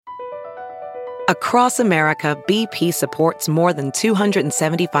Across America, BP supports more than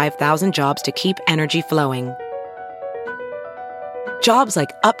 275,000 jobs to keep energy flowing. Jobs like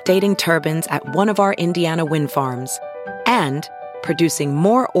updating turbines at one of our Indiana wind farms and producing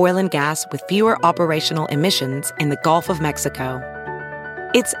more oil and gas with fewer operational emissions in the Gulf of Mexico.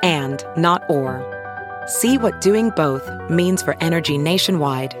 It's and, not or. See what doing both means for energy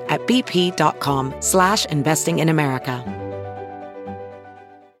nationwide at bp.com/investing in America.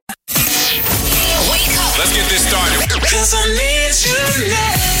 Let's get this started.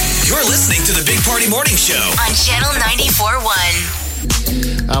 You're listening to the Big Party Morning Show on Channel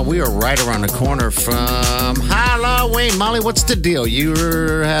 94.1. We are right around the corner from Halloween. Molly, what's the deal?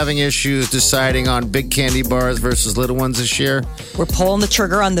 You're having issues deciding on big candy bars versus little ones this year? We're pulling the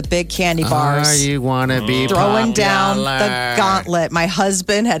trigger on the big candy bars. You want to be throwing popular. down the gauntlet. My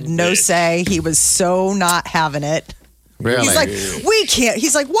husband had no say. He was so not having it. Really? He's like, we can't.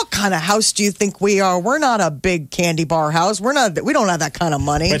 He's like, what kind of house do you think we are? We're not a big candy bar house. We don't have that kind of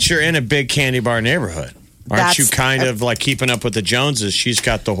money. But you're in a big candy bar neighborhood. Aren't you kind of like keeping up with the Joneses? She's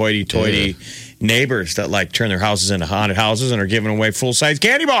got the hoity-toity neighbors that like turn their houses into haunted houses and are giving away full-size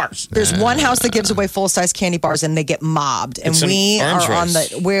candy bars. There's one house that gives away full-size candy bars and they get mobbed. And we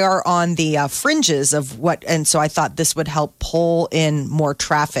are on the fringes of what. And so I thought this would help pull in more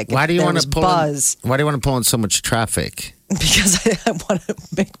traffic. Why do you want to pull buzz? Why do you want to pull in so much traffic? Because I want to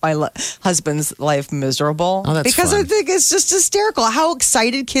make my husband's life miserable. Oh, that's because fun. I think it's just hysterical how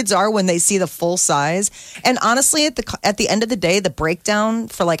excited kids are when they see the full size. And honestly, at the end of the day, the breakdown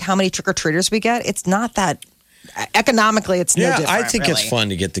for like how many trick-or-treaters we get, it's not that economically. It's no different. I think it's fun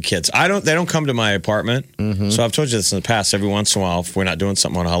to get the kids. They don't come to my apartment, so I've told you this in the past. Every once in a while, if we're not doing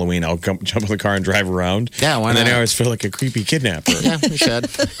something on Halloween, I'll jump in the car and drive around. Yeah, why and not? then I always feel like a creepy kidnapper. Yeah, you should.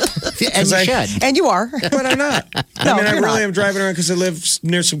 And you should. And you are. But I'm not. No, I you're not. am driving around because I live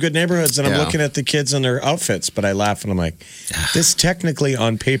near some good neighborhoods, and I'm looking at the kids and their outfits. But I laugh and I'm like, this technically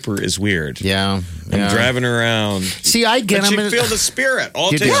on paper is weird. Yeah. I'm driving around. See, I get but them. you feel the spirit.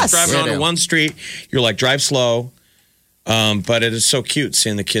 All it takes is driving onto one street. You're like, drive slow. But it is so cute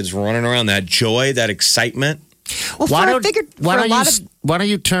seeing the kids running around. That joy, that excitement. Well, why don't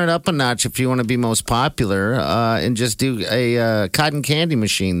you turn it up a notch if you want to be most popular and just do a cotton candy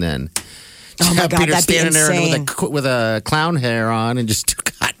machine then? Oh my God, Peter that'd be standing there insane. with a clown hair on and just do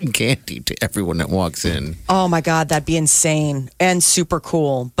cotton candy to everyone that walks in. Oh my God, that'd be insane and super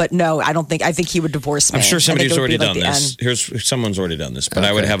cool. But no, I think he would divorce me. I'm sure somebody's already like done this. Someone's already done this. But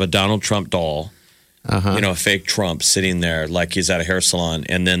I would have a Donald Trump doll. A fake Trump sitting there like he's at a hair salon,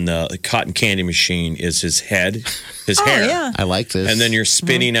 and then the cotton candy machine is his head, his hair. Yeah. I like this. And then you're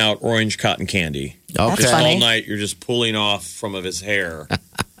spinning out orange cotton candy. Okay. That's funny. All night you're just pulling off from of his hair.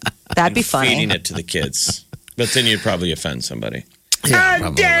 That'd be funny. Feeding it to the kids. But then you'd probably offend somebody. Yeah,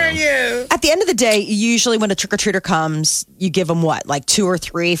 How dare you? At the end of the day, usually when a trick-or-treater comes, you give them what? Like 2 or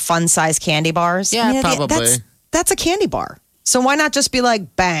 3 fun-sized candy bars? Yeah, probably. That's a candy bar. So why not just be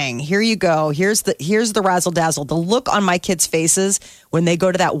like, bang, here you go. Here's the razzle-dazzle. The look on my kids' faces when they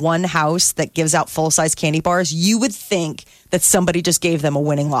go to that one house that gives out full-size candy bars, you would think that somebody just gave them a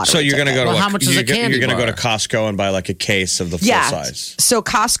winning lottery So you're going to go to how much is a candy You're going to go bar? to Costco and buy like a case of the full size. So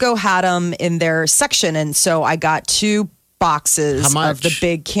Costco had them in their section, and so I got 2 boxes of the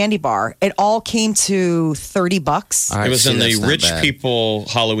big candy bar. It all came to $30. It was in the rich people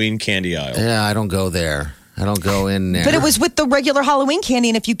Halloween candy aisle. Yeah, I don't go there. I don't go in there. But it was with the regular Halloween candy,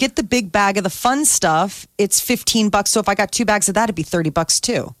 and if you get the big bag of the fun stuff, it's $15. So if I got 2 bags of that, it'd be $30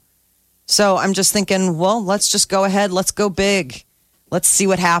 too. So I'm just thinking, well, let's just go ahead. Let's go big. Let's see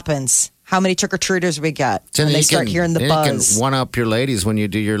what happens. How many trick-or-treaters we got when they start hearing the buzz. You can one-up your ladies when you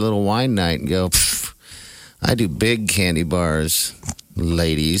do your little wine night and go, I do big candy bars,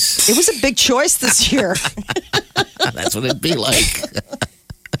 ladies. It was a big choice this year. That's what it'd be like.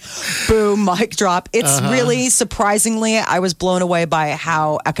 Boom, mic drop. It's really, surprisingly, I was blown away by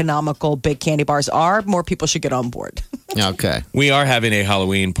how economical big candy bars are. More people should get on board. Okay. We are having a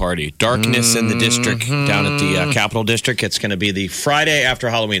Halloween party. Darkness in the District down at the Capitol District. It's going to be the Friday after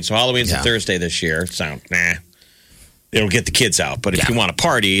Halloween. So Halloween's a Thursday this year. So, it'll get the kids out. But if you want to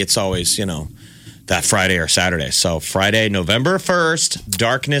party, it's always, that Friday or Saturday. So Friday, November 1st,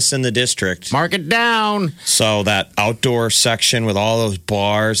 Darkness in the District. Mark it down. So that outdoor section with all those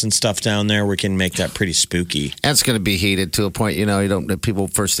bars and stuff down there, we can make that pretty spooky. And it's going to be heated to a point, you don't, people,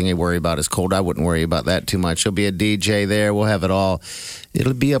 first thing they worry about is cold. I wouldn't worry about that too much. There'll be a DJ there. We'll have it all.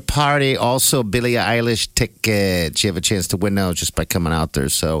 It'll be a party. Also, Billie Eilish tickets. You have a chance to win those just by coming out there.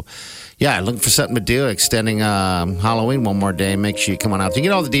 So, looking for something to do, extending Halloween one more day. Make sure you come on out. You can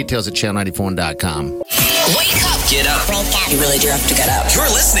get all the details at channel94.com. Wake up. Get up. You really do have to get up. You're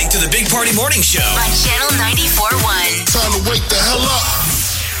listening to the Big Party Morning Show. On Channel 94.1. Time to wake the hell up.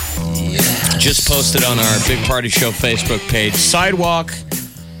 Just posted on our Big Party Show Facebook page, sidewalk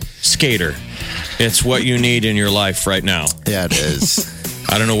skater. It's what you need in your life right now. Yeah, it is.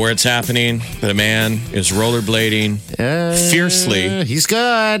 I don't know where it's happening, but a man is rollerblading fiercely. He's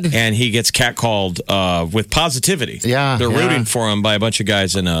good. And he gets catcalled with positivity. Yeah. They're rooting for him by a bunch of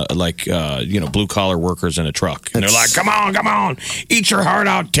guys in blue collar workers in a truck. And they're like, come on, eat your heart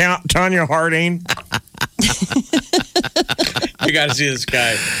out, Tanya Harding. You got to see this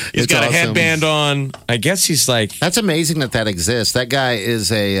guy. He's got a headband on. I guess he's like... That's amazing that exists. That guy is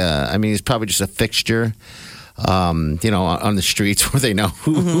he's probably just a fixture, on the streets where they know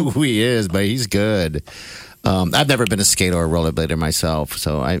who he is, but he's good. I've never been a skater or a rollerblader myself,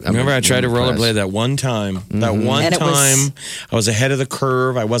 so I tried to rollerblade that one time. Mm-hmm. That one time, I was ahead of the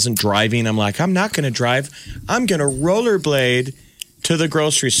curve. I wasn't driving. I'm like, I'm not going to drive. I'm going to rollerblade to the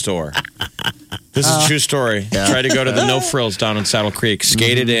grocery store. This is a true story. Yeah. Tried to go to the No Frills down in Saddle Creek.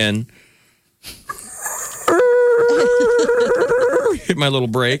 Skated in. Hit my little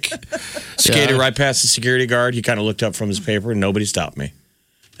brake. Skated right past the security guard. He kind of looked up from his paper and nobody stopped me.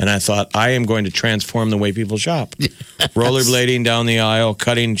 And I thought, I am going to transform the way people shop. Yes. Rollerblading down the aisle,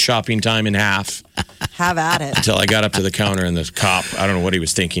 cutting shopping time in half. Have at it. Until I got up to the counter and this cop, I don't know what he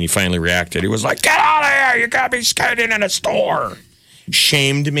was thinking. He finally reacted. He was like, get out of here. You got to be skating in a store.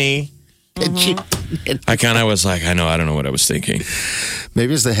 Shamed me. Mm-hmm. I kind of was like, I don't know what I was thinking.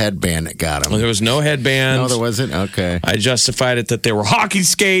 Maybe it was the headband that got him. Well, there was no headband. No, there wasn't? Okay. I justified it that they were hockey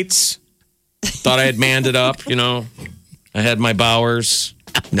skates. Thought I had manned it up, I had my Bowers.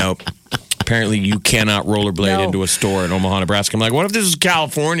 Nope. Apparently, you cannot rollerblade into a store in Omaha, Nebraska. I'm like, what if this is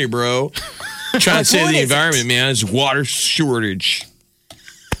California, bro? Trying to save the environment, man. It's water shortage.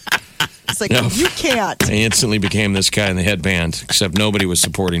 It's like, you can't. I instantly became this guy in the headband, except nobody was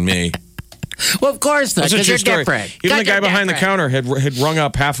supporting me. Well, of course not, because you're different. Even the guy behind the counter had rung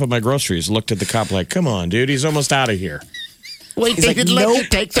up half of my groceries, looked at the cop like, come on, dude, he's almost out of here. Wait, they didn't let you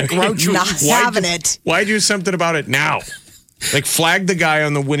take the groceries. Not having it. Why do something about it now? Like, flag the guy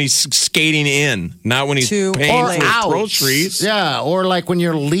when he's skating in, not when he's paying for his groceries. Yeah, or like when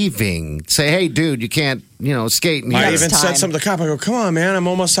you're leaving. Say, hey, dude, you can't, skate. I even said something to the cop. I go, come on, man, I'm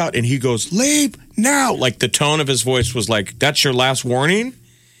almost out. And he goes, leave now. Like, the tone of his voice was like, that's your last warning?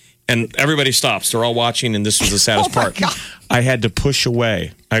 And everybody stops. They're all watching, and this was the saddest part. God. I had to push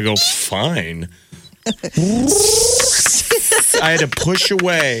away. I go, fine. I had to push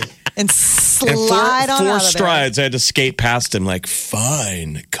away. And slide on four out of strides, I had to skate past him like,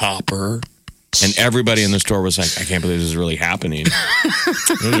 fine, copper. And everybody in the store was like, I can't believe this is really happening.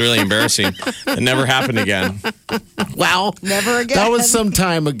 It was really embarrassing. It never happened again. Well, never again. That was some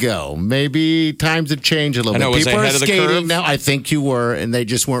time ago. Maybe times have changed a little bit. People are skating now. I think you were, and they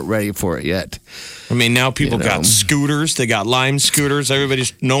just weren't ready for it yet. I mean, now people got scooters. They got Lime scooters.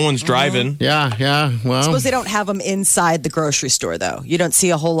 No one's driving. Yeah. Well, I suppose they don't have them inside the grocery store, though. You don't see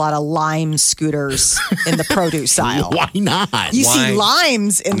a whole lot of Lime scooters in the produce aisle. Why not? You see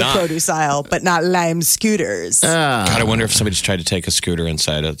limes in the produce aisle, but not Lime scooters. God, I wonder if somebody's tried to take a scooter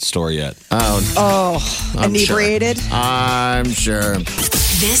inside a store yet. Inebriated? Sure. I'm sure.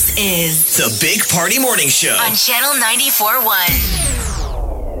 This is the Big Party Morning Show on Channel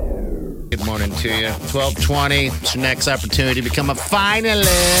 94.1. Good morning to you. 12:20. It's your next opportunity to become a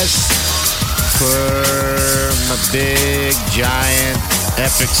finalist for my big, giant,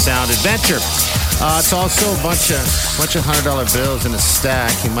 epic sound adventure. It's also a bunch of $100 bills in a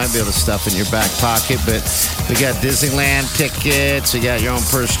stack. You might be able to stuff in your back pocket, but we got Disneyland tickets. We got your own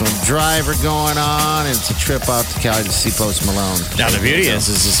personal driver going on, and it's a trip out to Cali to see Post Malone. Now, the beauty is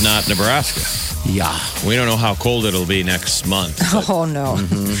it's not Nebraska. Yeah. We don't know how cold it'll be next month. Oh, no.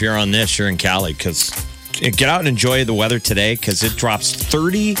 If you're on this, you're in Cali, because get out and enjoy the weather today, because it drops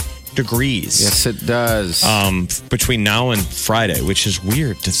 30 degrees. Yes, it does. Between now and Friday, which is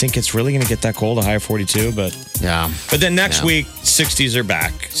weird to think it's really going to get that cold, a high of 42, but yeah. But then next week, 60s are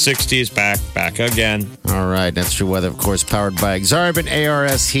back. 60s back again. All right, that's your weather, of course, powered by Exarban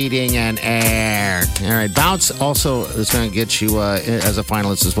ARS Heating and Air. All right, Bounce also is going to get you as a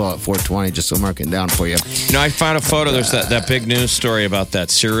finalist as well at 420, just so I'm marking it down for you. I found a photo. There's that big news story about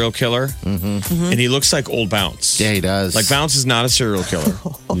that serial killer, and he looks like old Bounce. Yeah, he does. Like, Bounce is not a serial killer.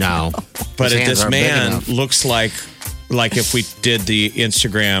 No. But this man looks like if we did the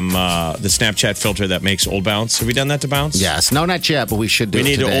Instagram, the Snapchat filter that makes old Bounce. Have we done that to Bounce? Yes. No, not yet, but we should do it We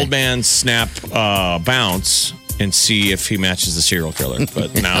need today. an old man snap Bounce and see if he matches the serial killer.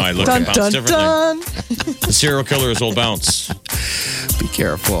 But now I look Dun, at Bounce dun, differently. dun. The serial killer is old Bounce. Be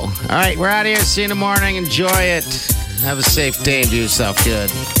careful. All right, we're out of here. See you in the morning. Enjoy it. Have a safe day and do yourself good.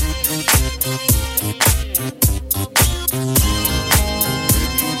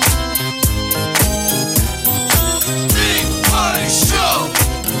 Big Party Show.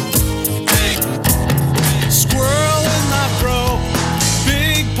 Big squirrel in my fro.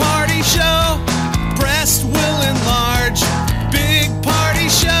 Big Party Show. Breast will enlarge. Big Party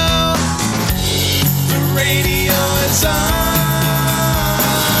Show. The radio is on.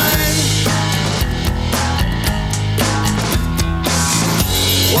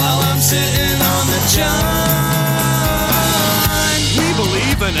 While I'm sitting on the john. We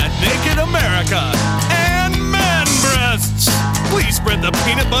believe in a naked America and man breasts. Please spread the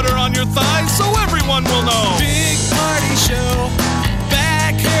peanut butter on your thighs so everyone will know. Big Party Show.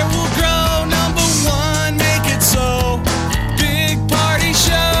 Back hair will grow. Number one, make it so. Big Party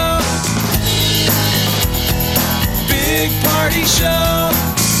Show. Big Party Show.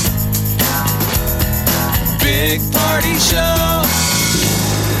 Big Party Show.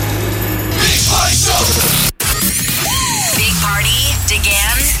 Big Party Show. Big Party,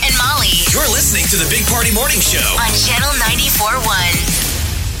 DeGan, and Molly You're listening to the Big Party Morning Show. on Channel 94.1.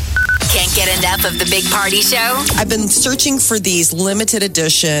 Can't get enough of the Big Party Show? I've been searching for these limited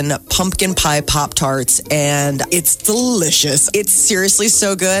edition pumpkin pie Pop-Tarts, and it's delicious. It's seriously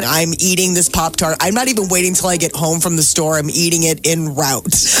so good. I'm eating this Pop-Tart. I'm not even waiting till I get home from the store. I'm eating it en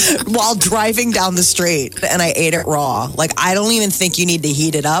route while driving down the street, and I ate it raw. Like, I don't even think you need to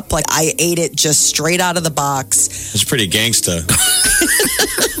heat it up. Like, I ate it just straight out of the box. It's pretty gangsta.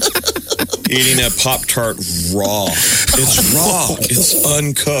 Eating a Pop-Tart raw. It's raw. It's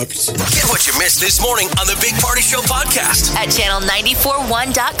uncooked. Get what you missed this morning on the Big Party Show podcast. At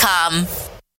channel941.com.